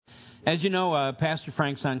As you know, Pastor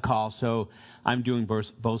Frank's on call, so I'm doing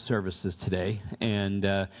both services today.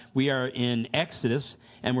 And we are in Exodus,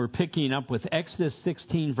 and we're picking up with Exodus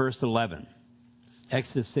 16, verse 11.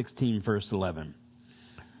 Exodus 16, verse 11.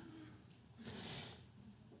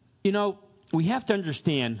 You know, we have to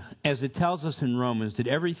understand, as it tells us in Romans, that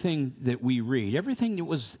everything that we read, everything that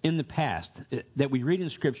was in the past that we read in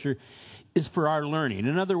Scripture is for our learning.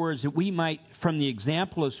 In other words, that we might, from the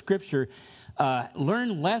example of Scripture,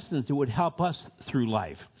 learn lessons that would help us through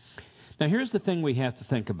life. Now, here's the thing we have to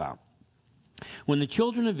think about. When the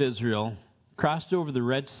children of Israel crossed over the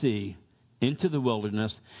Red Sea into the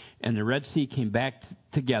wilderness, and the Red Sea came back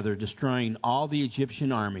together, destroying all the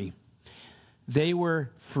Egyptian army, they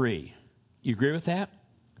were free. You agree with that?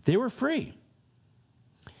 They were free.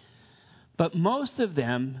 But most of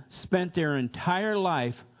them spent their entire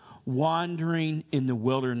life wandering in the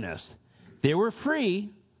wilderness. They were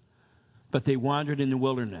free, but they wandered in the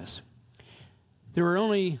wilderness. There were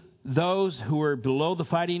only those who were below the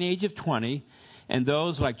fighting age of 20, and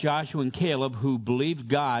those like Joshua and Caleb who believed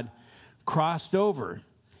God crossed over.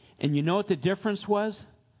 And you know what the difference was?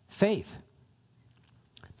 Faith.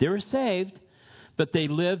 They were saved, but they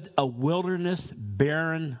lived a wilderness,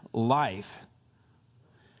 barren life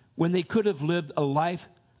when they could have lived a life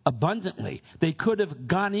abundantly. They could have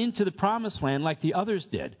gone into the promised land like the others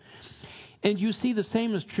did. And you see, the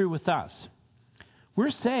same is true with us.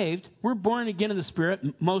 We're saved. We're born again in the Spirit,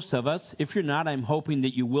 most of us. If you're not, I'm hoping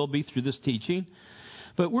that you will be through this teaching.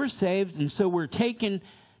 But we're saved, and so we're taken,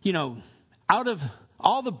 out of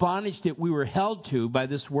all the bondage that we were held to by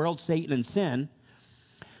this world, Satan, and sin.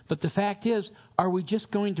 But the fact is, are we just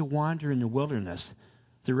going to wander in the wilderness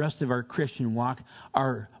the rest of our Christian walk,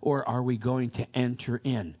 or are we going to enter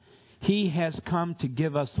in? He has come to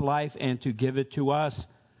give us life and to give it to us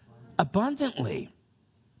abundantly.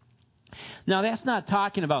 Now, that's not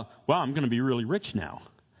talking about, well, I'm going to be really rich now.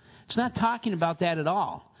 It's not talking about that at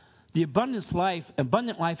all. The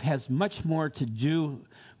abundant life has much more to do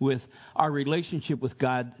with our relationship with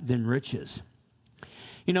God than riches.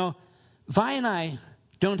 Vi and I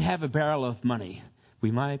don't have a barrel of money.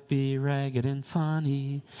 We might be ragged and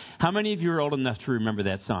funny. How many of you are old enough to remember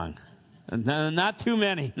that song? Not too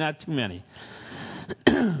many.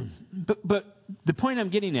 But the point I'm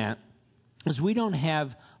getting at is we don't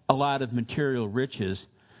have a lot of material riches.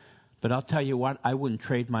 But I'll tell you what, I wouldn't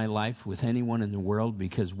trade my life with anyone in the world,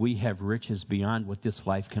 because we have riches beyond what this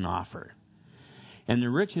life can offer. And the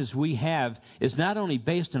riches we have is not only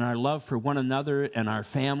based on our love for one another and our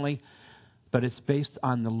family, but it's based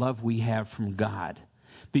on the love we have from God.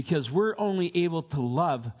 Because we're only able to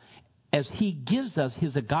love as He gives us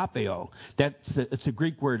His agapeo. It's a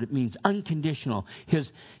Greek word. It means unconditional. His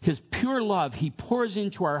pure love He pours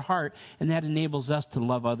into our heart, and that enables us to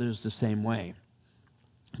love others the same way.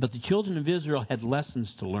 But the children of Israel had lessons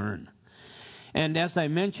to learn. And as I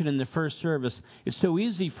mentioned in the first service, it's so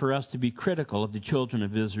easy for us to be critical of the children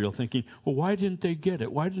of Israel, thinking, well, why didn't they get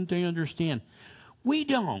it? Why didn't they understand? We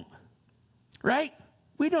don't. Right?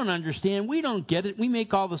 We don't understand. We don't get it. We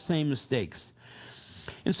make all the same mistakes.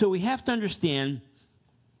 And so we have to understand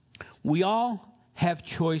we all have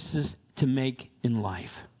choices to make in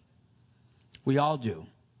life. We all do.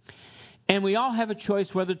 And we all have a choice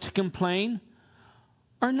whether to complain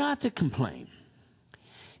or not to complain.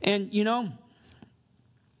 And,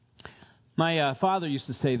 my father used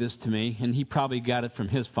to say this to me, and he probably got it from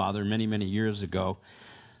his father many, many years ago.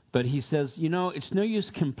 But he says, it's no use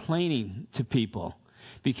complaining to people,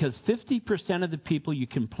 because 50% of the people you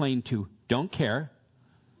complain to don't care,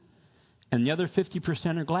 and the other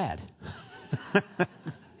 50% are glad.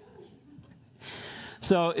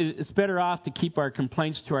 So it's better off to keep our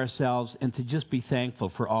complaints to ourselves and to just be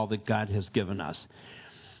thankful for all that God has given us.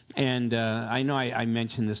 And I know I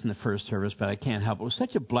mentioned this in the first service, but I can't help it. It was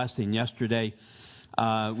such a blessing yesterday.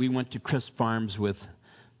 We went to Chris Farms with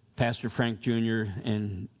Pastor Frank Jr.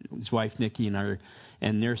 and his wife Nikki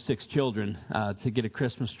and their 6 children to get a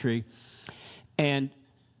Christmas tree. And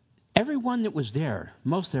everyone that was there,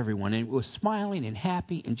 most everyone, and was smiling and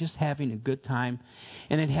happy and just having a good time.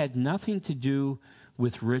 And it had nothing to do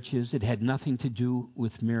with riches. It had nothing to do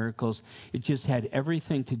with miracles. It just had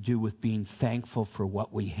everything to do with being thankful for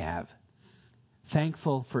what we have.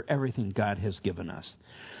 Thankful for everything God has given us.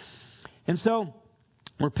 And so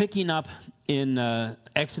we're picking up in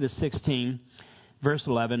Exodus 16, verse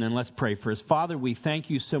 11, and let's pray first. Father, we thank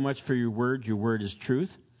you so much for your word. Your word is truth.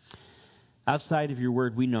 Outside of your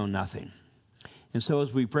word, we know nothing. And so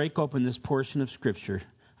as we break open this portion of Scripture,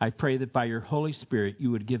 I pray that by your Holy Spirit you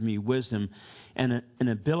would give me wisdom and an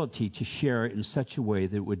ability to share it in such a way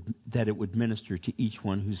that it would minister to each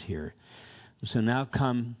one who's here. So now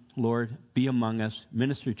come, Lord, be among us,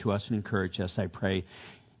 minister to us, and encourage us, I pray.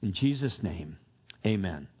 In Jesus' name,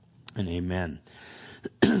 amen and amen.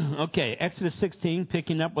 Okay, Exodus 16,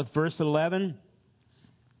 picking up with verse 11.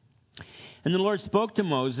 And the Lord spoke to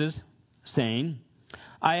Moses, saying,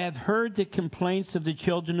 I have heard the complaints of the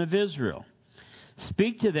children of Israel.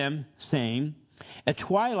 Speak to them, saying, at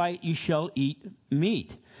twilight you shall eat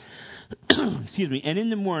meat. Excuse me. And in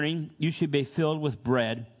the morning you shall be filled with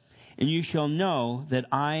bread, and you shall know that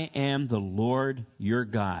I am the Lord your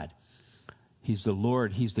God. He's the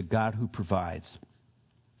Lord. He's the God who provides.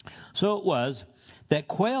 So it was that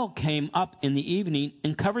quail came up in the evening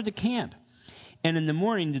and covered the camp. And in the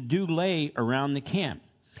morning the dew lay around the camp.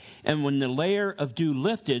 And when the layer of dew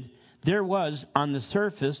lifted, there was on the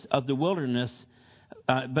surface of the wilderness,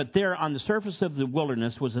 but there on the surface of the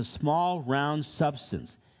wilderness was a small round substance,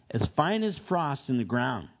 as fine as frost in the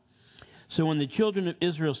ground. So when the children of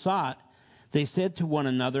Israel saw it, they said to one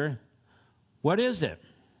another, what is it?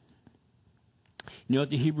 You know what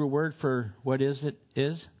the Hebrew word for what is it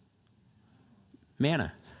is?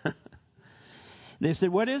 Manna. They said,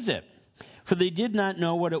 what is it? For they did not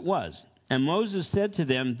know what it was. And Moses said to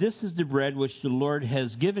them, this is the bread which the Lord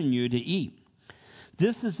has given you to eat.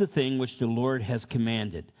 This is the thing which the Lord has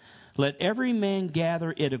commanded. Let every man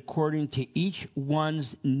gather it according to each one's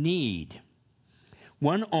need.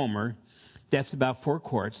 1 omer, that's about 4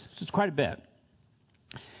 quarts, so it's quite a bit.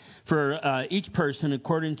 For each person,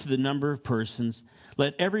 according to the number of persons,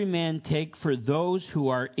 let every man take for those who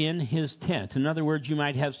are in his tent. In other words, you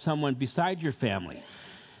might have someone beside your family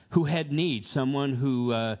who had need, someone who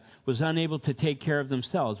was unable to take care of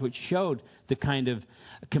themselves, which showed the kind of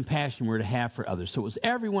compassion we're to have for others. So it was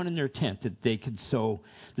everyone in their tent that they could sow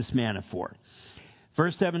this manna for.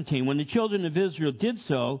 Verse 17, when the children of Israel did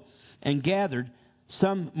so and gathered,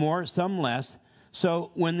 some more, some less,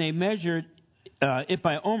 so when they measured it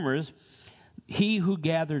by omers, he who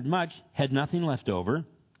gathered much had nothing left over,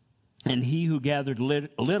 and he who gathered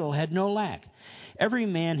little had no lack. Every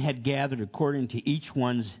man had gathered according to each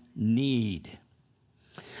one's need.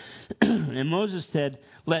 And Moses said,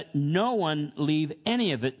 let no one leave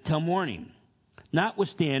any of it till morning.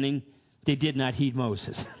 Notwithstanding, they did not heed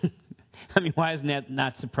Moses. I mean, why isn't that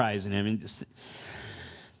not surprising? I mean,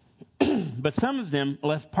 but some of them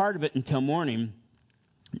left part of it until morning.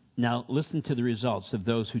 Now, listen to the results of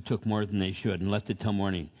those who took more than they should and left it till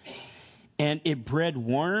morning. And it bred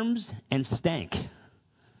worms and stank.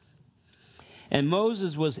 And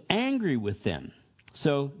Moses was angry with them.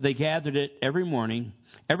 So they gathered it every morning,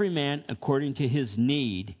 every man according to his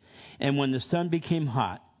need. And when the sun became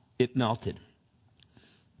hot, it melted.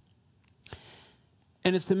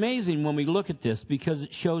 And it's amazing when we look at this because it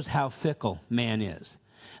shows how fickle man is.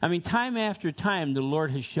 I mean, time after time, the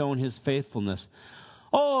Lord has shown his faithfulness.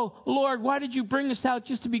 Oh, Lord, why did you bring us out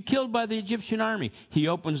just to be killed by the Egyptian army? He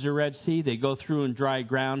opens the Red Sea. They go through in dry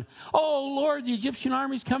ground. Oh, Lord, the Egyptian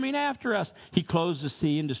army's coming after us. He closes the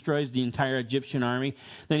sea and destroys the entire Egyptian army.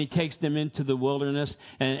 Then he takes them into the wilderness,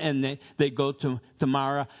 and they go to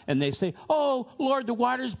Marah, and they say, oh, Lord, the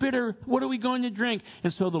water's bitter. What are we going to drink?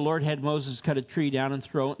 And so the Lord had Moses cut a tree down and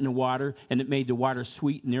throw it in the water, and it made the water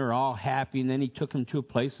sweet, and they were all happy. And then he took them to a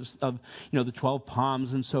place of the 12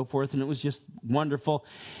 palms and so forth, and it was just wonderful.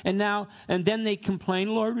 And then they complain,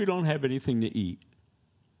 Lord, we don't have anything to eat.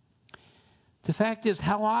 The fact is,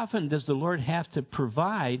 how often does the Lord have to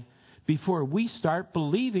provide before we start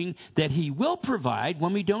believing that he will provide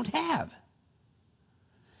when we don't have?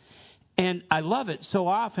 And I love it so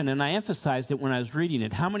often, and I emphasized it when I was reading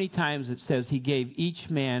it, how many times it says he gave each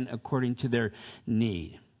man according to their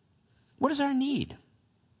need. What is our need?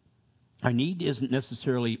 Our need isn't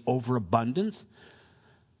necessarily overabundance.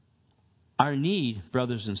 Our need,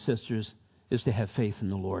 brothers and sisters, is to have faith in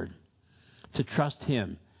the Lord, to trust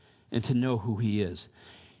him, and to know who he is.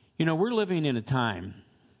 You know, we're living in a time,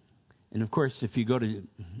 and of course, if you go to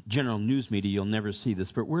general news media, you'll never see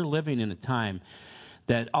this, but we're living in a time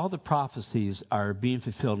that all the prophecies are being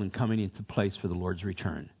fulfilled and coming into place for the Lord's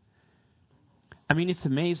return. I mean, it's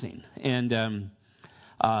amazing. And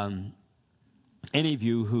any of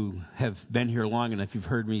you who have been here long enough, you've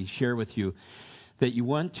heard me share with you that you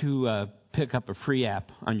want to pick up a free app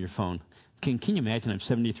on your phone. Can you imagine I'm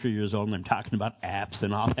 73 years old and I'm talking about apps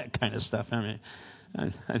and all that kind of stuff? I mean,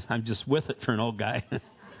 I'm just with it for an old guy.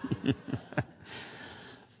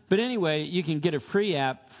 But anyway, you can get a free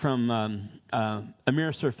app from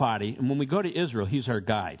Amir Sarfati. And when we go to Israel, he's our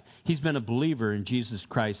guide. He's been a believer in Jesus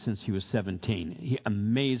Christ since he was 17.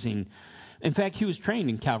 Amazing. In fact, he was trained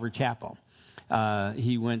in Calvary Chapel.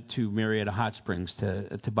 He went to Marietta Hot Springs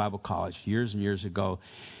to Bible college years and years ago.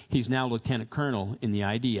 He's now lieutenant colonel in the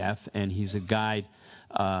IDF, and he's a guide,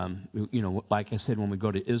 like I said, when we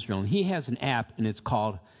go to Israel. And he has an app, and it's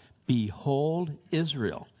called Behold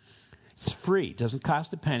Israel. It's free. It doesn't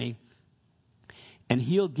cost a penny. And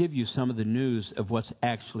he'll give you some of the news of what's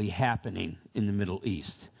actually happening in the Middle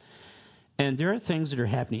East. And there are things that are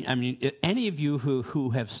happening. I mean, any of you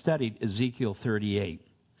who have studied Ezekiel 38,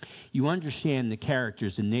 you understand the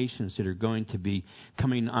characters and nations that are going to be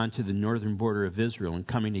coming onto the northern border of Israel and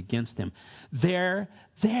coming against them. They're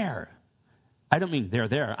there. I don't mean they're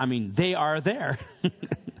there. I mean, they are there.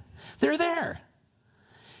 They're there.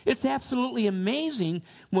 It's absolutely amazing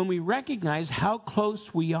when we recognize how close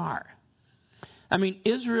we are. I mean,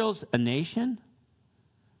 Israel's a nation.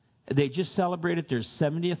 They just celebrated their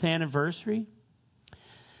 70th anniversary.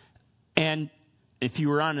 And if you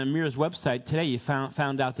were on Amir's website today, you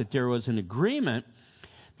found out that there was an agreement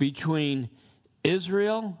between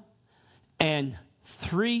Israel and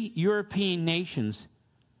 3 European nations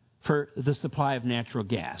for the supply of natural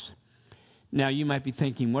gas. Now, you might be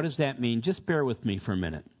thinking, what does that mean? Just bear with me for a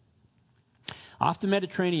minute. Off the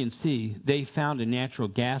Mediterranean Sea, they found a natural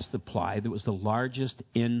gas supply that was the largest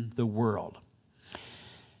in the world.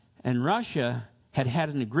 And Russia had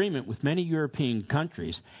an agreement with many European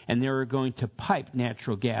countries, and they were going to pipe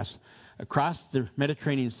natural gas across the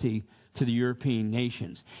Mediterranean Sea to the European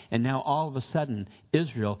nations. And now all of a sudden,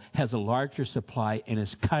 Israel has a larger supply and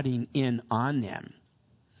is cutting in on them.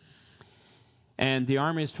 And the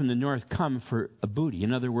armies from the north come for a booty.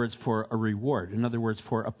 In other words, for a reward. In other words,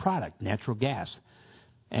 for a product, natural gas,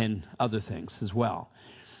 and other things as well.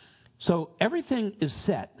 So everything is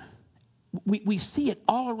set. We see it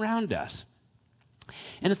all around us.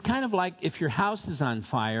 And it's kind of like if your house is on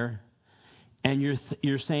fire and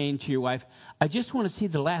you're saying to your wife, I just want to see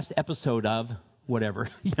the last episode of whatever.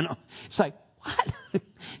 It's like, what?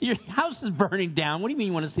 Your house is burning down. What do you mean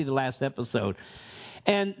you want to see the last episode?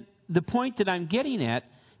 And the point that I'm getting at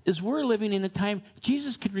is we're living in a time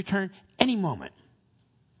Jesus could return any moment.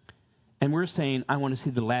 And we're saying, I want to see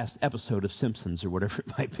the last episode of Simpsons or whatever it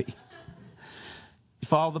might be. You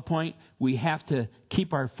follow the point? We have to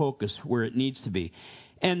keep our focus where it needs to be.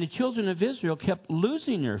 And the children of Israel kept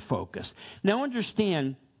losing their focus. Now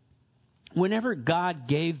understand, whenever God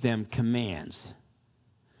gave them commands,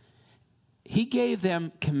 He gave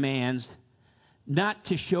them commands not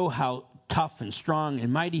to show how tough and strong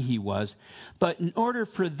and mighty He was, but in order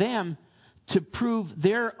for them to prove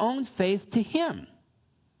their own faith to Him.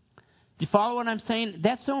 Do you follow what I'm saying?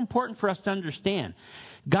 That's so important for us to understand.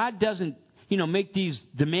 God doesn't, make these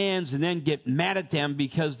demands and then get mad at them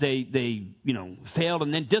because they failed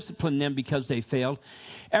and then discipline them because they failed.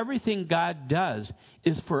 Everything God does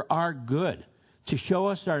is for our good, to show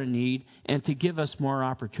us our need and to give us more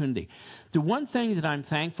opportunity. The one thing that I'm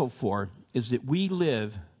thankful for is that we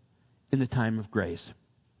live in the time of grace.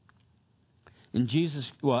 And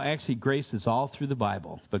grace is all through the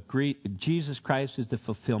Bible, but Jesus Christ is the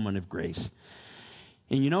fulfillment of grace.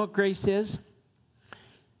 And you know what grace is?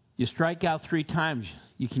 You strike out 3 times,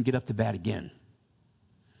 you can get up to bat again.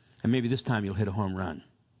 And maybe this time you'll hit a home run.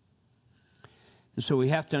 And so we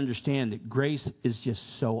have to understand that grace is just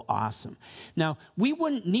so awesome. Now, we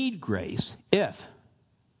wouldn't need grace if,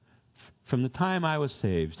 from the time I was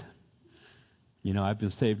saved, I've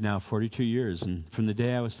been saved now 42 years, and from the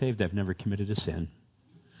day I was saved, I've never committed a sin.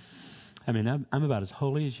 I mean, I'm about as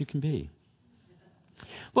holy as you can be.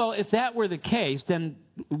 Well, if that were the case, then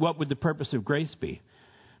what would the purpose of grace be?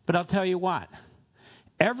 But I'll tell you what.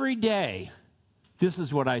 Every day, this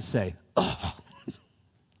is what I say. Oh,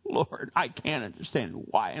 Lord, I can't understand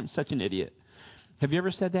why I'm such an idiot. Have you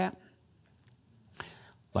ever said that?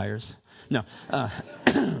 Liars. No.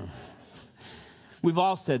 We've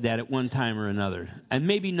all said that at one time or another. And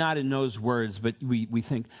maybe not in those words, but we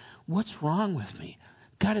think, what's wrong with me?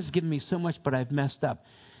 God has given me so much, but I've messed up.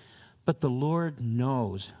 But the Lord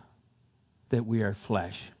knows that we are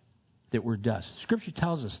flesh, that we're dust. Scripture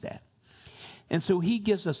tells us that. And so He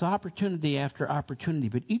gives us opportunity after opportunity,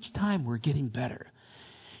 but each time we're getting better.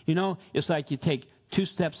 It's like you take 2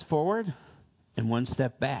 steps forward and 1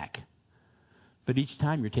 step back. But each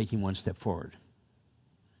time you're taking 1 step forward.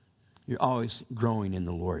 You're always growing in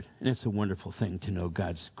the Lord. And it's a wonderful thing to know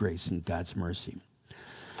God's grace and God's mercy.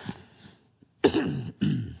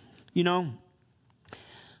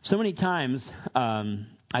 So many times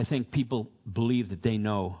I think people believe that they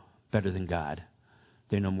know better than God.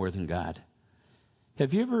 They know more than God.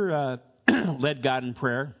 Have you ever led God in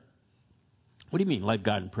prayer? What do you mean, led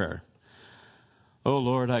God in prayer? Oh,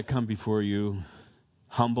 Lord, I come before you,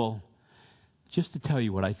 humble, just to tell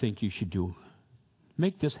you what I think you should do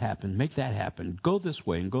make this happen, make that happen, go this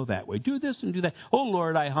way and go that way, do this and do that. Oh,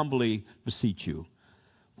 Lord, I humbly beseech you.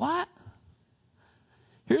 What?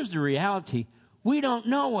 Here's the reality. We don't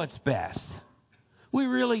know what's best. We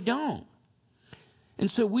really don't. And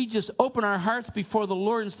so we just open our hearts before the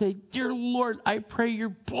Lord and say, Dear Lord, I pray your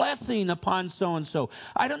blessing upon so-and-so.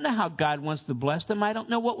 I don't know how God wants to bless them. I don't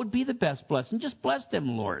know what would be the best blessing. Just bless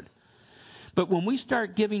them, Lord. But when we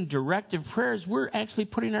start giving directive prayers, we're actually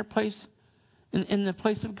putting our place in the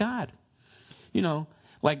place of God. You know,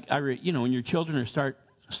 like when your children start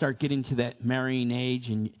getting to that marrying age,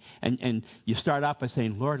 and you start out by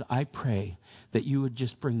saying, Lord, I pray that you would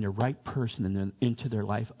just bring the right person into their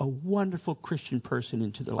life, a wonderful Christian person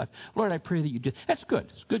into their life. Lord, I pray that you do. That's good.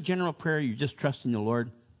 It's good general prayer. You're just trusting the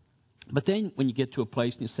Lord. But then when you get to a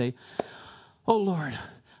place and you say, oh, Lord,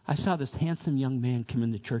 I saw this handsome young man come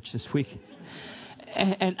into church this week.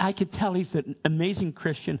 And I could tell he's an amazing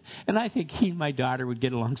Christian. And I think he and my daughter would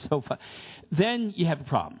get along so far. Then you have a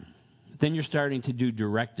problem. Then you're starting to do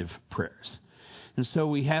directive prayers. And so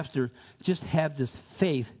we have to just have this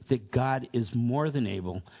faith that God is more than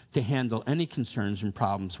able to handle any concerns and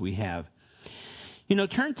problems we have. You know,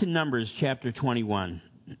 turn to Numbers chapter 21.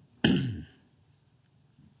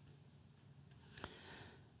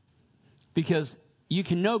 Because you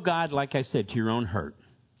can know God, like I said, to your own hurt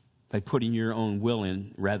by putting your own will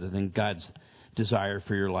in rather than God's desire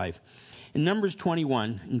for your life. In Numbers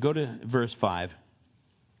 21, and go to verse 5.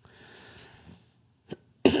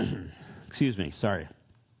 Excuse me, sorry.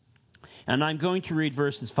 And I'm going to read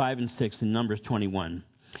verses 5 and 6 in Numbers 21.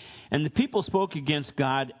 And the people spoke against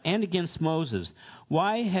God and against Moses.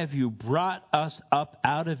 Why have you brought us up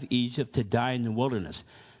out of Egypt to die in the wilderness?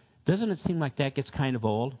 Doesn't it seem like that gets kind of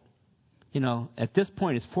old? You know, at this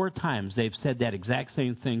point, it's 4 times they've said that exact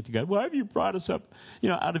same thing to God. Why have you brought us up,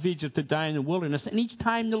 out of Egypt to die in the wilderness? And each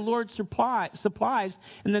time the Lord supplies,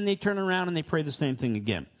 and then they turn around and they pray the same thing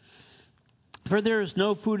again. For there is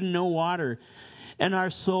no food and no water, and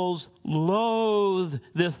our souls loathe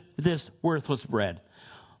this worthless bread.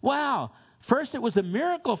 Wow. First, it was a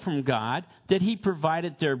miracle from God that He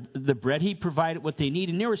provided the bread. He provided what they need,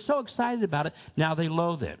 and they were so excited about it. Now they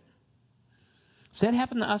loathe it. Does that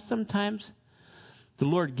happen to us sometimes? The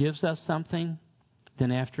Lord gives us something,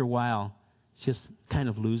 then after a while, it just kind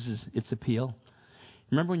of loses its appeal.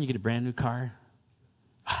 Remember when you get a brand new car?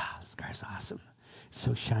 This car's awesome. It's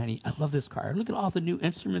so shiny. I love this car. Look at all the new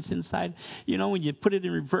instruments inside. When you put it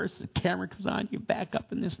in reverse, the camera comes on, you back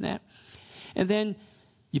up and this and that. And then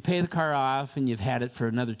you pay the car off, and you've had it for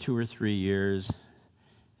another 2 or 3 years,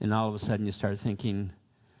 and all of a sudden you start thinking,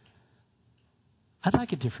 I'd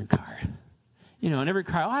like a different car. And every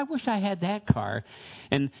car, I wish I had that car.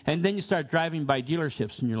 And then you start driving by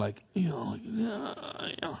dealerships, and you're like,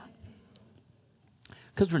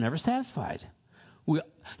 because we're never satisfied. The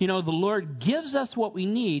Lord gives us what we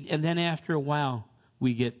need, and then after a while,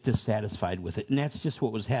 we get dissatisfied with it. And that's just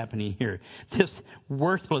what was happening here. This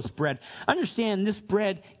worthless bread. Understand, this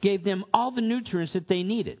bread gave them all the nutrients that they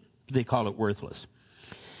needed. They call it worthless.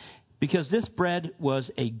 Because this bread was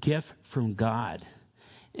a gift from God.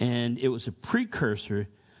 And it was a precursor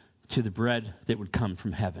to the bread that would come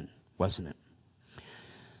from heaven, wasn't it?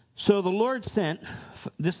 So the Lord sent,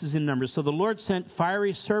 this is in Numbers, so the Lord sent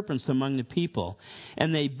fiery serpents among the people,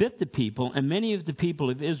 and they bit the people, and many of the people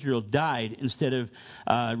of Israel died instead of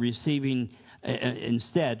receiving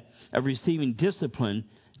discipline.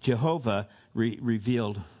 Jehovah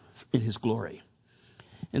revealed in His glory.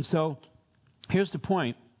 And so here's the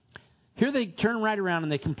point. Here they turn right around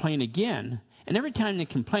and they complain again. And every time they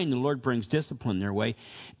complain, the Lord brings discipline their way.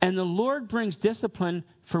 And the Lord brings discipline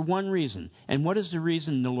for one reason. And what is the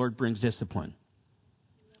reason the Lord brings discipline?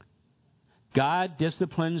 God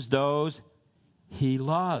disciplines those He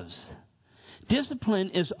loves.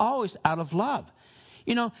 Discipline is always out of love.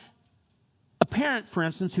 A parent, for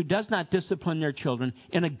instance, who does not discipline their children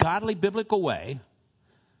in a godly, biblical way,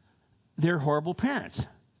 they're horrible parents.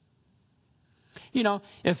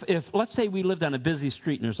 If let's say we lived on a busy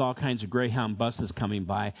street and there's all kinds of Greyhound buses coming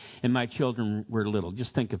by and my children were little.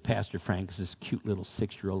 Just think of Pastor Frank as this cute little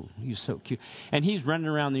 6-year-old. He's so cute. And he's running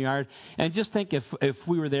around the yard. And just think if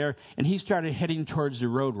we were there and he started heading towards the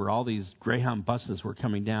road where all these Greyhound buses were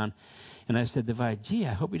coming down. And I said to Vi,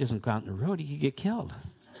 I hope he doesn't go out in the road. He could get killed.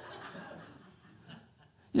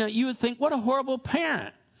 You would think, what a horrible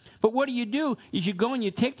parent. But what do? Is you go and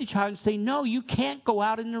you take the child and say, no, you can't go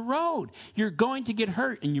out in the road. You're going to get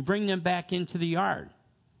hurt. And you bring them back into the yard.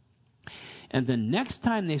 And the next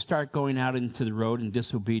time they start going out into the road in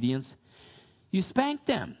disobedience, you spank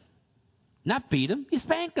them. Not beat them, you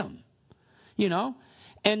spank them.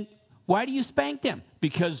 And why do you spank them?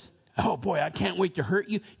 Because Oh, boy, I can't wait to hurt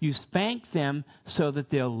you. You spank them so that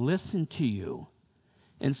they'll listen to you.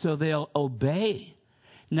 And so they'll obey.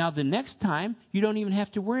 Now, the next time, you don't even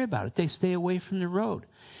have to worry about it. They stay away from the road.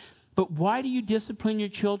 But why do you discipline your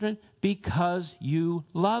children? Because you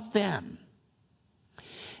love them.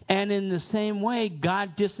 And in the same way,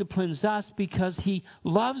 God disciplines us because He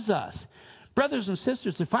loves us. Brothers and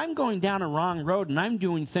sisters, if I'm going down a wrong road and I'm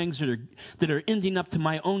doing things that are ending up to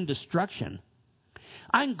my own destruction,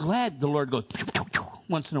 I'm glad the Lord goes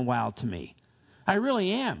once in a while to me. I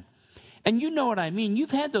really am. And you know what I mean. You've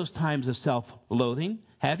had those times of self-loathing,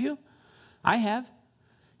 have you? I have.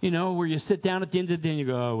 You know, where you sit down at the end of the day and you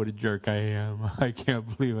go, oh, what a jerk I am. I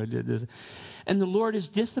can't believe I did this. And the Lord is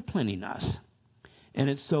disciplining us. And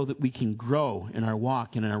it's so that we can grow in our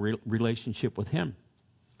walk and in our relationship with Him.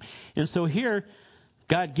 And so here,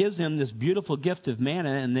 God gives them this beautiful gift of manna,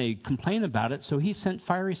 and they complain about it. So He sent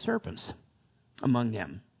fiery serpents among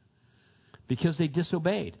them because they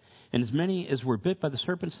disobeyed. And as many as were bit by the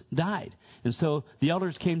serpents died. And so the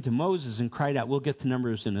elders came to Moses and cried out. We'll get to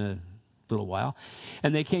Numbers in a little while.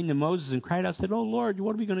 And they came to Moses and cried out, said, oh, Lord,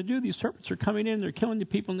 what are we going to do? These serpents are coming in. They're killing the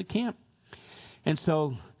people in the camp. And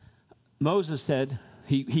so Moses said,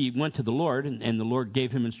 he went to the Lord, and the Lord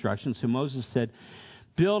gave him instructions. So Moses said,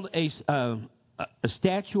 build a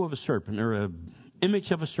statue of a serpent, or an image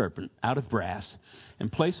of a serpent out of brass, and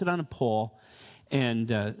place it on a pole and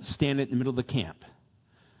stand it in the middle of the camp.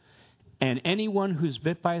 And anyone who's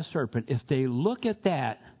bit by a serpent, if they look at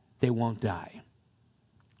that, they won't die.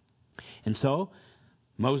 And so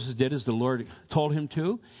Moses did as the Lord told him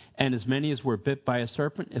to, and as many as were bit by a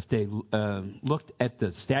serpent, if they looked at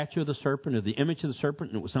the statue of the serpent or the image of the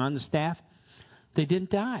serpent and it was on the staff, they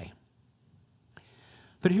didn't die.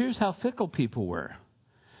 But here's how fickle people were.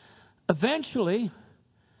 Eventually,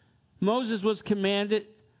 Moses was commanded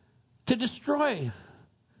to destroy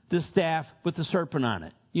the staff with the serpent on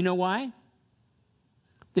it. You know why?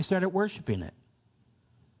 They started worshiping it.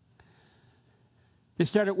 They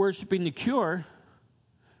started worshiping the cure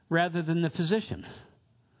rather than the physician.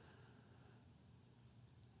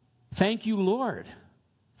 Thank you, Lord,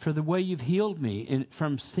 for the way you've healed me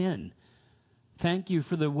from sin. Thank you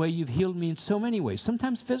for the way you've healed me in so many ways,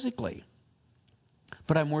 sometimes physically.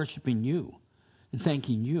 But I'm worshiping you and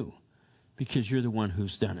thanking you because you're the one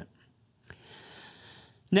who's done it.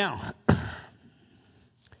 Now,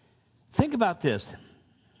 think about this.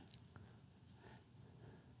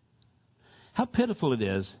 How pitiful it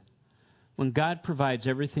is when God provides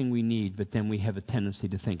everything we need, but then we have a tendency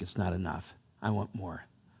to think it's not enough. I want more.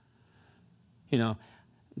 You know,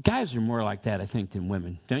 guys are more like that, I think, than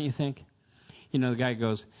women. Don't you think? You know, the guy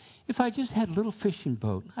goes, if I just had a little fishing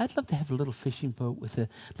boat, I'd love to have a little fishing boat with a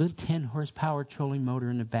little 10-horsepower trolling motor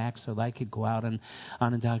in the back so that I could go out on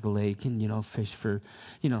Onondaga Lake and, fish for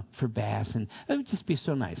bass. And it would just be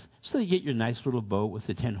so nice. So you get your nice little boat with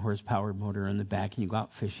a 10-horsepower motor in the back and you go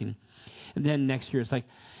out fishing. And then next year it's like,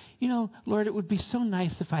 Lord, it would be so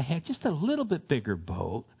nice if I had just a little bit bigger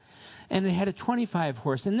boat and it had a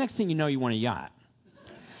 25-horse. And the next thing you know, you want a yacht.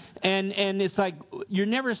 And it's like you're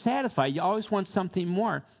never satisfied. You always want something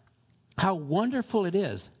more. How wonderful it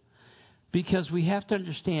is, because we have to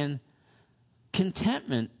understand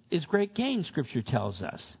contentment is great gain, Scripture tells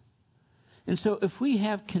us. And so if we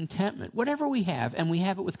have contentment, whatever we have, and we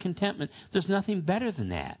have it with contentment, there's nothing better than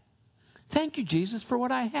that. Thank you, Jesus, for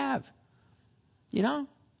what I have.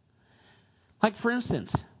 Like, for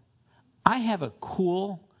instance, I have a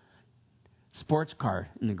cool sports car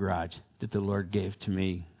in the garage that the Lord gave to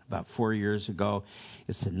me about 4 years ago.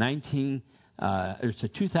 It's a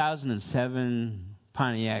 2007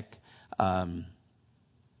 Pontiac,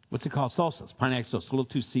 what's it called? Solstice. Pontiac Solstice. A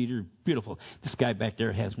little two-seater. Beautiful. This guy back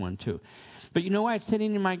there has one too. But you know why it's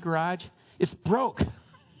sitting in my garage? It's broke.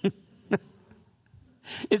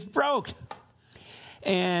 It's broke.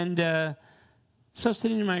 And so it's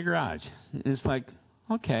sitting in my garage. And it's like,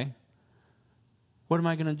 okay, what am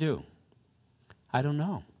I going to do? I don't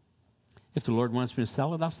know. If the Lord wants me to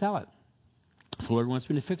sell it, I'll sell it. If the Lord wants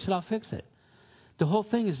me to fix it, I'll fix it. The whole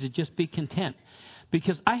thing is to just be content.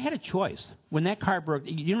 Because I had a choice. When that car broke,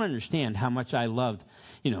 you don't understand how much I loved,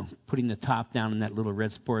 putting the top down in that little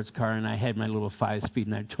red sports car, and I had my little 5-speed,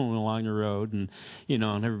 and I'd tooling along the road, and,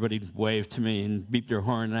 and everybody waved to me and beeped their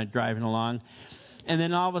horn, and I'd driving along. And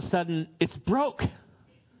then all of a sudden, it's broke.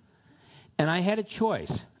 And I had a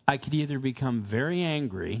choice. I could either become very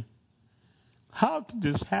angry. How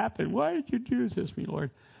did this happen? Why did you do this to me,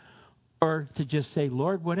 Lord? Or to just say,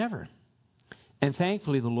 Lord, whatever. And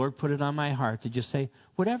thankfully, the Lord put it on my heart to just say,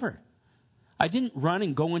 whatever. I didn't run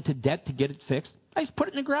and go into debt to get it fixed. I just put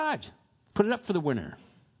it in the garage. Put it up for the winter.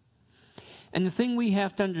 And the thing we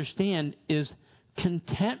have to understand is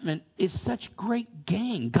contentment is such great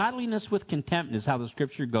gain. Godliness with contentment is how the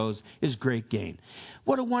Scripture goes, is great gain.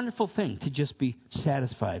 What a wonderful thing to just be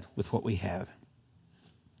satisfied with what we have.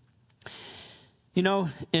 You know,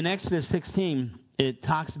 in Exodus 16, it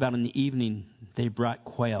talks about in the evening they brought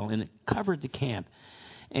quail, and it covered the camp.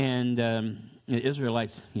 And the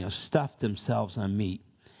Israelites, stuffed themselves on meat.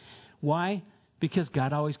 Why? Because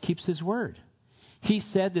God always keeps His word. He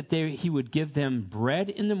said that He would give them bread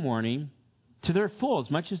in the morning to their full,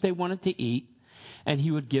 as much as they wanted to eat, and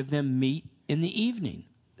He would give them meat in the evening,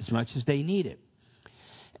 as much as they needed.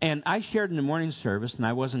 And I shared in the morning service, and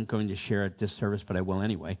I wasn't going to share at this service, but I will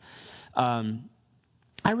anyway.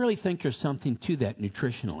 I really think there's something to that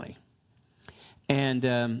nutritionally.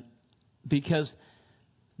 And because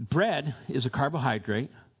bread is a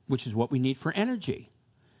carbohydrate, which is what we need for energy.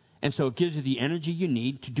 And so it gives you the energy you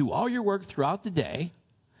need to do all your work throughout the day.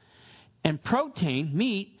 And protein,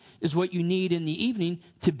 meat, is what you need in the evening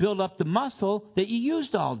to build up the muscle that you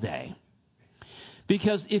used all day.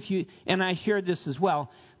 Because and I shared this as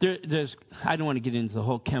well, I don't want to get into the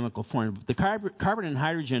whole chemical formula, but the carbon and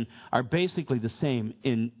hydrogen are basically the same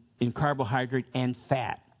in carbohydrate and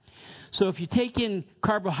fat. So if you take in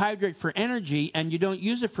carbohydrate for energy and you don't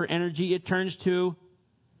use it for energy, it turns to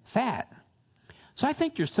fat. So I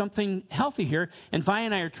think there's something healthy here. And Vi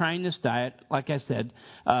and I are trying this diet, like I said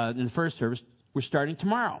in the first service. We're starting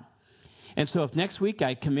tomorrow. And so if next week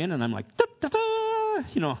I come in and I'm like, da-da-da,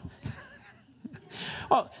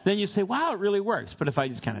 oh, then you say, wow, it really works. But if I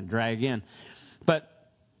just kind of drag in. But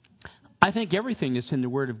I think everything that's in the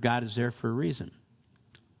Word of God is there for a reason.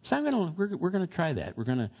 So we're going to try that. We're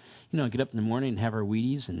going to, get up in the morning and have our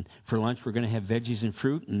Wheaties, and for lunch we're going to have veggies and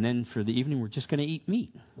fruit, and then for the evening we're just going to eat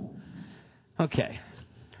meat. Okay.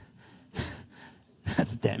 Not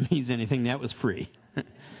that that means anything. That was free.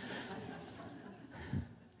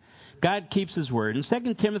 God keeps His word. In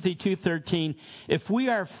 2 Timothy 2:13, if we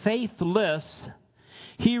are faithless,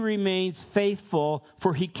 He remains faithful,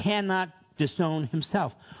 for He cannot disown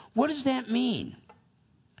Himself. What does that mean?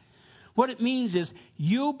 What it means is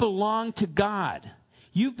you belong to God.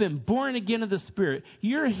 You've been born again of the Spirit.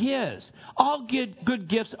 You're His. All good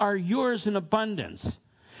gifts are yours in abundance.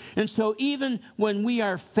 And so even when we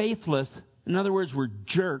are faithless, in other words, we're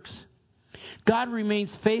jerks, God remains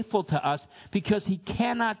faithful to us because He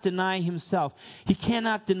cannot deny Himself. He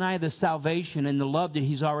cannot deny the salvation and the love that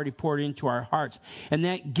He's already poured into our hearts. And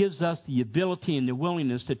that gives us the ability and the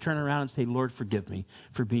willingness to turn around and say, Lord, forgive me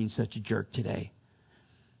for being such a jerk today.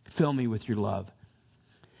 Fill me with your love.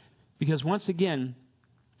 Because once again,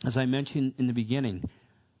 as I mentioned in the beginning,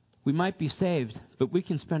 we might be saved, but we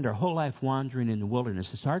can spend our whole life wandering in the wilderness.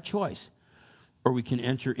 It's our choice. Or we can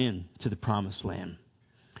enter into the promised land.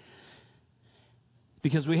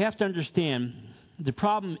 Because we have to understand, the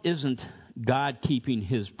problem isn't God keeping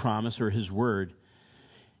His promise or His word.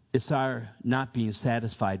 It's our not being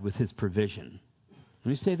satisfied with His provision.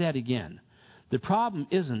 Let me say that again. The problem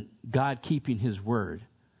isn't God keeping His word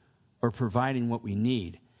or providing what we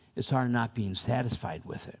need. It's our not being satisfied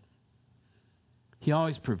with it. He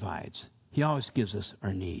always provides. He always gives us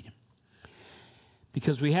our need.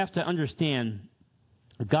 Because we have to understand,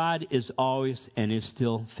 God is always and is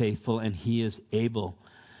still faithful, and He is able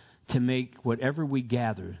to make whatever we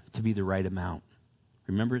gather to be the right amount.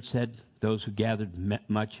 Remember it said, those who gathered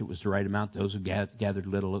much, it was the right amount. Those who gathered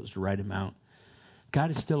little, it was the right amount.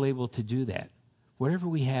 God is still able to do that. Whatever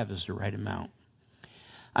we have is the right amount.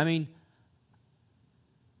 I mean,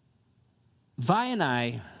 Vi and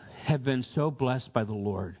I have been so blessed by the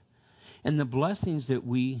Lord. And the blessings that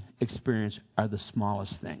we experience are the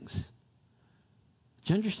smallest things.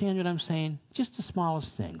 Do you understand what I'm saying? Just the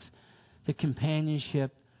smallest things. The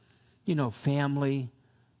companionship, family,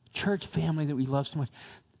 church family that we love so much.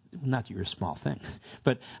 Not that you're a small thing,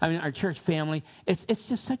 but our church family, it's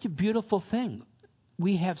just such a beautiful thing.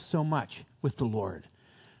 We have so much with the Lord.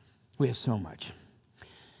 We have so much.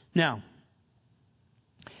 Now,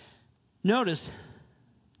 notice,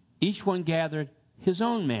 each one gathered his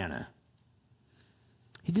own manna.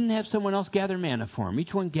 He didn't have someone else gather manna for him.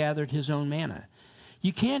 Each one gathered his own manna.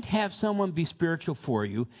 You can't have someone be spiritual for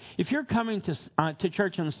you. If you're coming to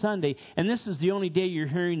church on Sunday, and this is the only day you're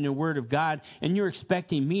hearing the Word of God, and you're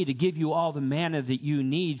expecting me to give you all the manna that you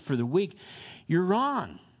need for the week, you're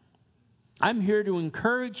wrong. I'm here to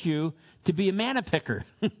encourage you to be a manna picker,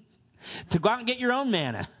 to go out and get your own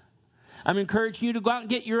manna. I'm encouraging you to go out and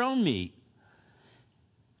get your own meat.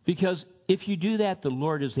 Because if you do that, the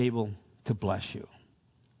Lord is able to bless you.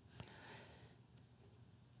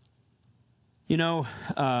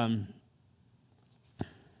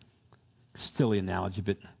 Silly analogy,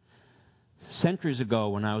 but centuries ago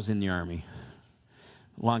when I was in the Army,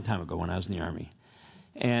 a long time ago when I was in the Army.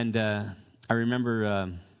 And I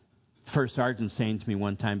remember First Sergeant saying to me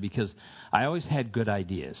one time, because I always had good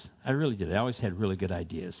ideas. I really did. I always had really good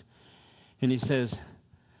ideas. And he says,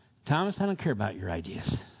 Thomas, I don't care about your ideas.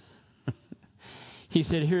 He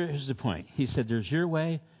said, here's the point. He said, there's your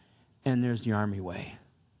way and there's the Army way.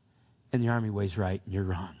 And the Army way's right and you're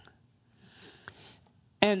wrong.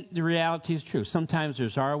 And the reality is true. Sometimes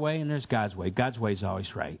there's our way and there's God's way. God's way is always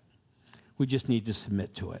right. We just need to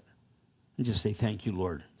submit to it and just say, thank you,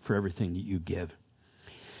 Lord, for everything that you give.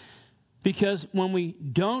 Because when we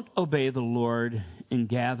don't obey the Lord in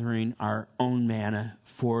gathering our own manna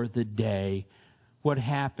for the day, what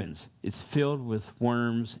happens? It's filled with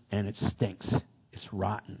worms and it stinks. It's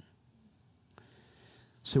rotten.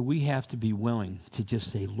 So we have to be willing to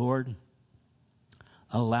just say, Lord,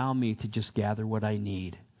 allow me to just gather what I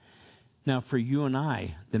need. Now, for you and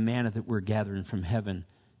I, the manna that we're gathering from heaven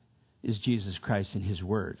is Jesus Christ and His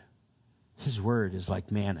Word. His Word is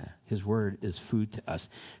like manna. His Word is food to us.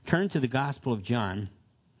 Turn to the Gospel of John,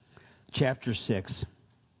 chapter 6,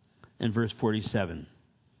 and verse 47.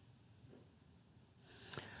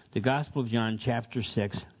 The Gospel of John, chapter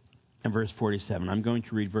 6, and verse 47. I'm going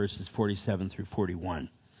to read verses 47 through 41.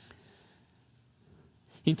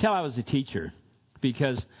 You can tell I was a teacher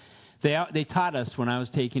because they taught us when I was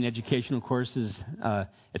taking educational courses at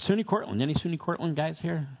SUNY Cortland. Any SUNY Cortland guys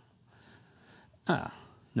here?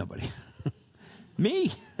 Nobody.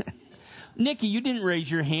 Me? Nikki, you didn't raise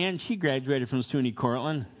your hand. She graduated from SUNY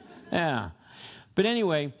Cortland. Yeah. But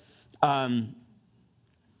anyway, I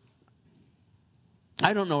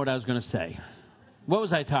don't know what I was going to say. What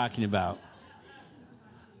was I talking about?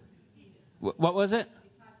 What was it?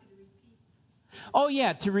 Oh,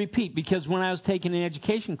 yeah, to repeat. Because when I was taking an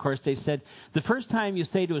education course, they said, the first time you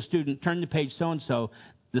say to a student, turn to page so-and-so,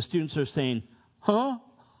 the students are saying, huh?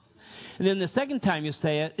 And then the second time you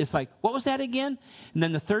say it, it's like, what was that again? And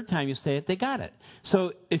then the third time you say it, they got it.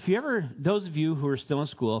 So if you ever, those of you who are still in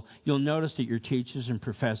school, you'll notice that your teachers and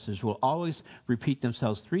professors will always repeat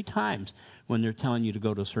themselves 3 times when they're telling you to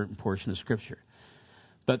go to a certain portion of Scripture.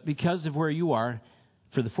 But because of where you are,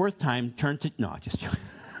 for the 4th time, turn to... No, just...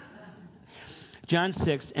 John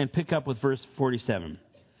 6, and pick up with verse 47.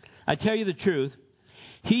 I tell you the truth,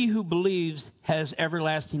 he who believes has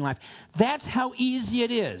everlasting life. That's how easy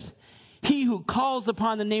it is. He who calls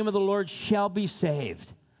upon the name of the Lord shall be saved.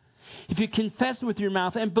 If you confess with your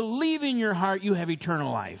mouth and believe in your heart, you have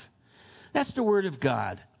eternal life. That's the word of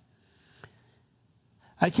God.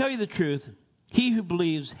 I tell you the truth, he who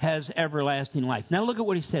believes has everlasting life. Now look at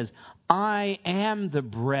what he says. I am the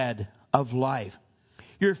bread of life.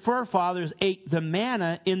 Your forefathers ate the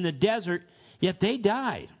manna in the desert, yet they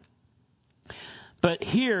died. But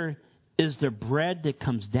here is the bread that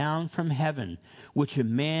comes down from heaven, which a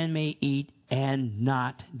man may eat and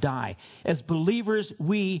not die. As believers,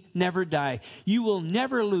 we never die. You will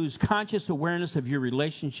never lose conscious awareness of your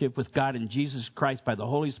relationship with God and Jesus Christ by the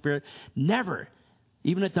Holy Spirit. Never.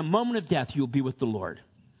 Even at the moment of death, you will be with the Lord.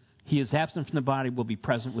 He is absent from the body, will be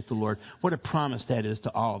present with the Lord. What a promise that is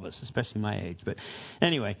to all of us, especially my age. But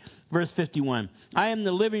anyway, verse 51. I am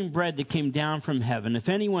the living bread that came down from heaven. If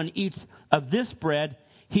anyone eats of this bread,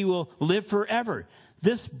 he will live forever.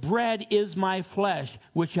 This bread is my flesh,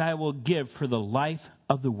 which I will give for the life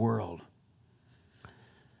of the world.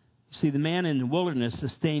 See, the man in the wilderness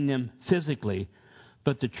sustained them physically,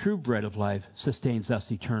 but the true bread of life sustains us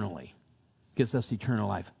eternally. Gives us eternal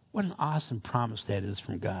life. What an awesome promise that is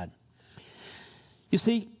from God. You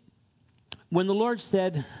see, when the Lord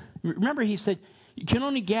said, remember He said, you can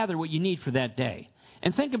only gather what you need for that day.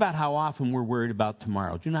 And think about how often we're worried about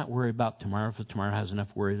tomorrow. Do not worry about tomorrow, for tomorrow has enough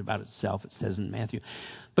worries about itself, it says in Matthew.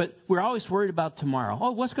 But we're always worried about tomorrow.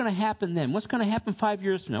 Oh, what's going to happen then? What's going to happen 5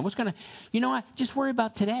 years from now? You know what? Just worry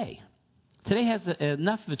about today. Today has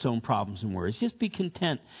enough of its own problems and worries. Just be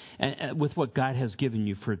content with what God has given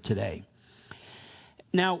you for today.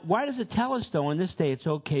 Now, why does it tell us, though, on this day it's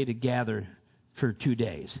okay to gather for 2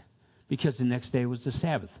 days? Because the next day was the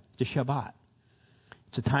Sabbath, the Shabbat.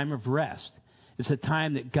 It's a time of rest. It's a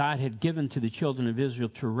time that God had given to the children of Israel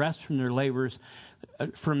to rest from their labors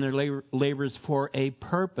for a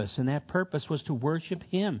purpose. And that purpose was to worship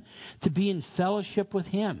Him, to be in fellowship with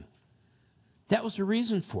Him. That was the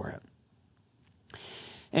reason for it.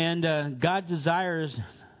 And God desires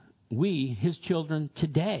we, His children,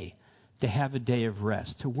 today to have a day of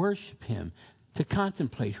rest, to worship Him, to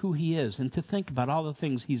contemplate who He is, and to think about all the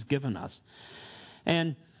things He's given us.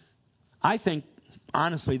 And I think,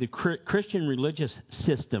 honestly, the Christian religious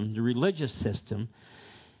system,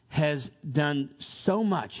 has done so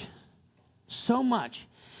much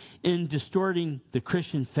in distorting the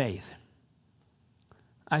Christian faith.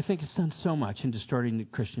 I think it's done so much in distorting the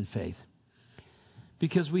Christian faith.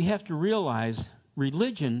 Because we have to realize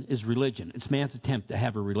religion is religion. It's man's attempt to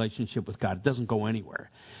have a relationship with God. It doesn't go anywhere.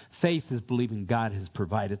 Faith is believing God has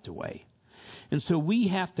provided the way. And so we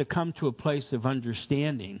have to come to a place of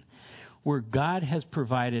understanding where God has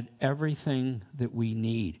provided everything that we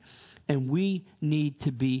need. And we need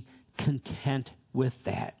to be content with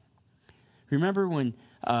that. Remember when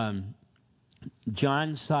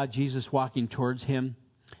John saw Jesus walking towards him,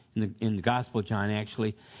 in the Gospel of John,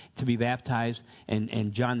 actually, to be baptized,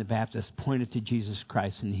 and John the Baptist pointed to Jesus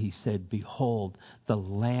Christ, and he said, "Behold, the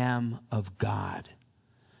Lamb of God."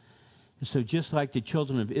 And so just like the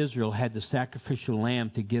children of Israel had the sacrificial lamb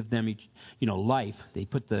to give them life, they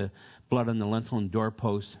put the blood on the lintel and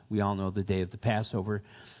doorpost. We all know the day of the Passover.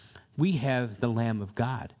 We have the Lamb of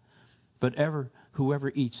God. But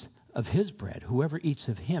whoever eats of his bread, whoever eats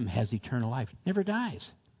of him has eternal life, never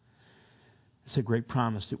dies. It's a great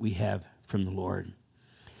promise that we have from the Lord.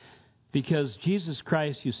 Because Jesus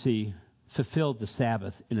Christ, you see, fulfilled the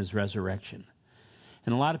Sabbath in his resurrection.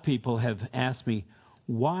 And a lot of people have asked me,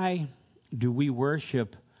 why do we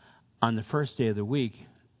worship on the first day of the week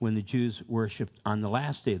when the Jews worshiped on the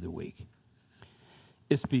last day of the week?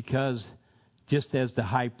 It's because just as the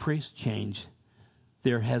high priest changed,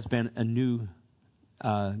 there has been a new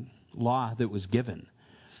law that was given.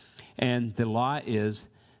 And the law is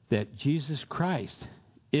that Jesus Christ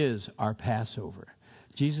is our Passover.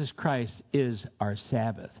 Jesus Christ is our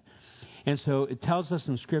Sabbath. And so it tells us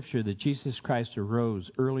in Scripture that Jesus Christ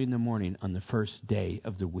arose early in the morning on the first day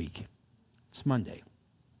of the week. It's Monday.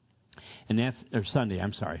 Or Sunday,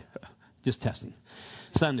 I'm sorry. Just testing.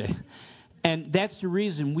 Sunday. And that's the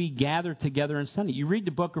reason we gather together on Sunday. You read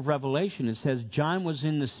the book of Revelation, it says John was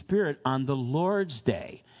in the Spirit on the Lord's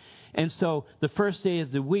day. And so the first day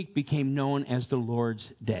of the week became known as the Lord's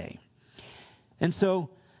Day. And so,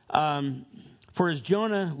 for as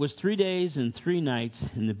Jonah was 3 days and 3 nights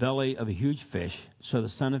in the belly of a huge fish, so the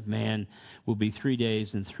Son of Man will be 3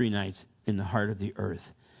 days and 3 nights in the heart of the earth.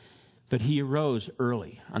 But he arose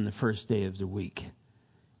early on the first day of the week.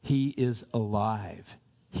 He is alive.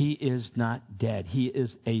 He is not dead. He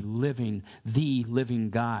is the living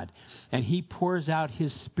God. And he pours out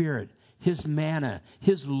his Spirit, his manna,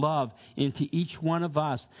 his love into each one of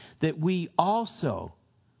us, that we also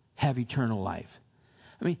have eternal life.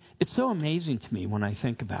 I mean, it's so amazing to me when I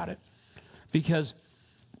think about it. Because,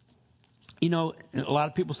 a lot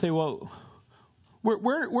of people say, well,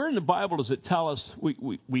 where in the Bible does it tell us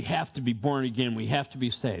we have to be born again, we have to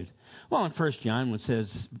be saved? Well, in 1 John,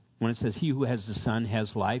 when it says, he who has the Son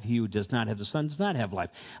has life, he who does not have the Son does not have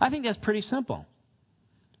life. I think that's pretty simple.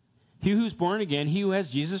 He who's born again, he who has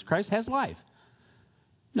Jesus Christ has life.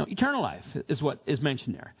 No, eternal life is what is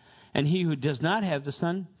mentioned there. And he who does not have the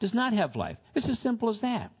Son does not have life. It's as simple as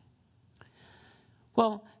that.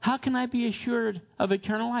 Well, how can I be assured of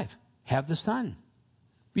eternal life? Have the Son.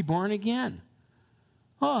 Be born again.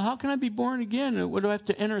 Oh, how can I be born again? What, do I have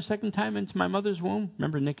to enter a second time into my mother's womb?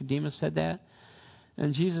 Remember Nicodemus said that?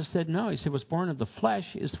 And Jesus said no. He said what's born of the flesh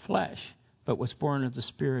is flesh, but what's born of the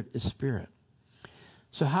Spirit is spirit.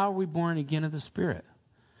 So how are we born again of the Spirit?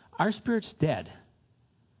 Our spirit's dead.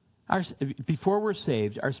 Before we're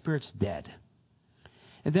saved, our spirit's dead.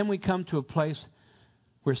 And then we come to a place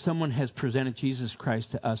where someone has presented Jesus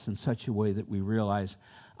Christ to us in such a way that we realize,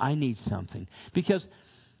 I need something. Because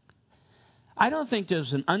I don't think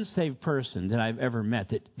there's an unsaved person that I've ever met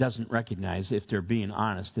that doesn't recognize, if they're being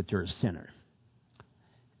honest, that they're a sinner.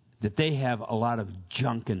 That they have a lot of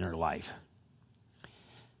junk in their life.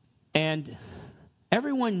 And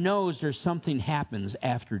everyone knows there's something happens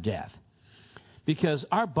after death. Because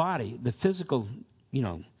our body, the physical,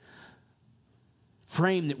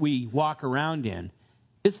 frame that we walk around in,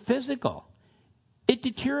 is physical. It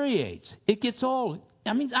deteriorates. It gets old.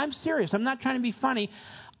 I mean, I'm serious. I'm not trying to be funny.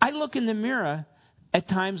 I look in the mirror at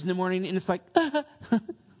times in the morning and it's like,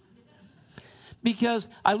 because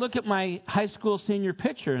I look at my high school senior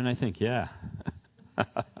picture and I think, yeah,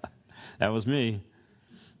 that was me.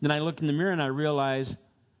 Then I look in the mirror and I realize,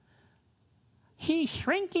 he's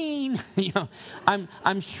shrinking.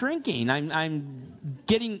 I'm shrinking. I'm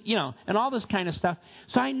getting, and all this kind of stuff.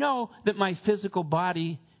 So I know that my physical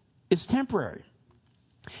body is temporary.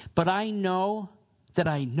 But I know that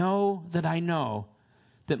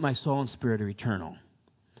my soul and spirit are eternal.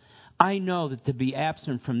 I know that to be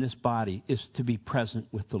absent from this body is to be present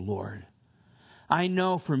with the Lord. I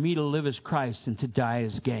know for me to live as Christ and to die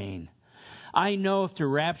as gain. I know if the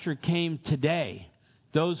rapture came today,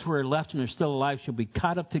 Those who are left and are still alive shall be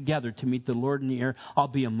caught up together to meet the Lord in the air. I'll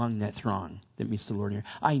be among that throng that meets the Lord in the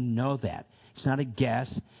air. I know that. It's not a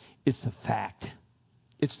guess. It's a fact.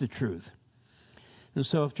 It's the truth. And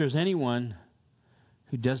so if there's anyone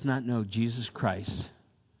who does not know Jesus Christ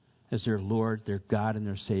as their Lord, their God, and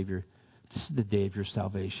their Savior, this is the day of your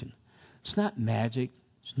salvation. It's not magic.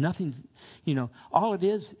 It's nothing, all it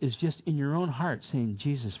is just in your own heart saying,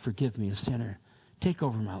 Jesus, forgive me, a sinner. Take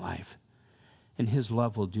over my life. And His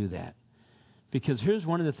love will do that. Because here's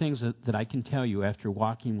one of the things that I can tell you after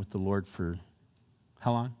walking with the Lord for,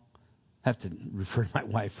 how long? I have to refer to my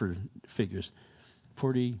wife for figures.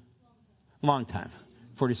 Long time,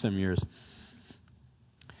 40-some years.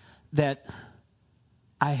 That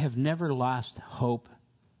I have never lost hope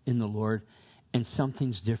in the Lord, and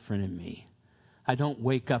something's different in me. I don't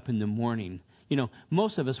wake up in the morning.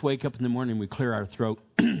 Most of us wake up in the morning, we clear our throat.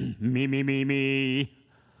 Me.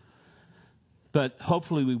 But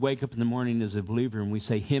hopefully we wake up in the morning as a believer and we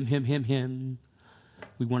say, Him.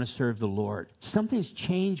 We want to serve the Lord. Something's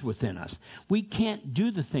changed within us. We can't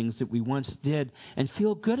do the things that we once did and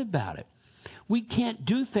feel good about it. We can't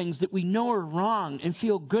do things that we know are wrong and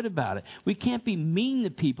feel good about it. We can't be mean to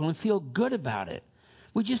people and feel good about it.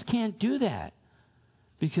 We just can't do that.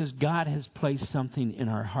 Because God has placed something in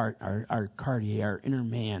our heart, our cardia, our inner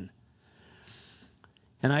man.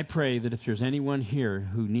 And I pray that if there's anyone here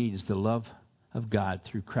who needs the love of God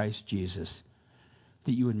through Christ Jesus,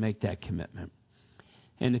 that you would make that commitment.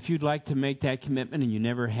 And if you'd like to make that commitment and you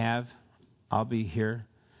never have, I'll be here.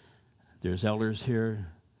 There's elders here.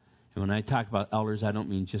 And when I talk about elders, I don't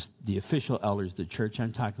mean just the official elders of the church.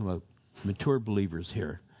 I'm talking about mature believers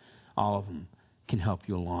here. All of them can help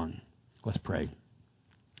you along. Let's pray.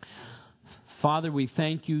 Father, we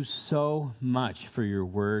thank you so much for your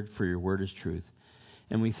word is truth.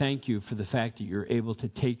 And we thank you for the fact that you're able to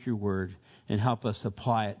take your word and help us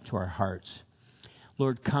apply it to our hearts.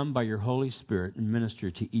 Lord, come by your Holy Spirit and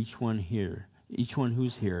minister to each one here, each one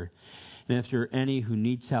who's here. And if there are any who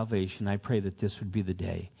need salvation, I pray that this would be the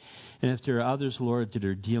day. And if there are others, Lord, that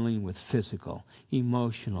are dealing with physical,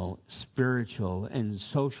 emotional, spiritual, and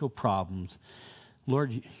social problems,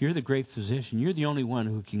 Lord, you're the great physician. You're the only one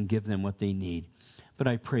who can give them what they need. But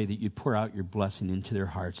I pray that you pour out your blessing into their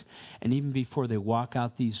hearts. And even before they walk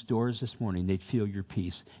out these doors this morning, they'd feel your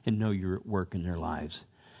peace and know you're at work in their lives.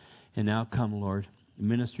 And now come, Lord,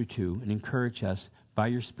 minister to and encourage us by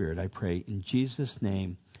your Spirit, I pray. In Jesus'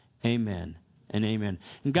 name, amen and amen.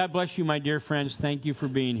 And God bless you, my dear friends. Thank you for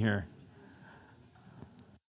being here.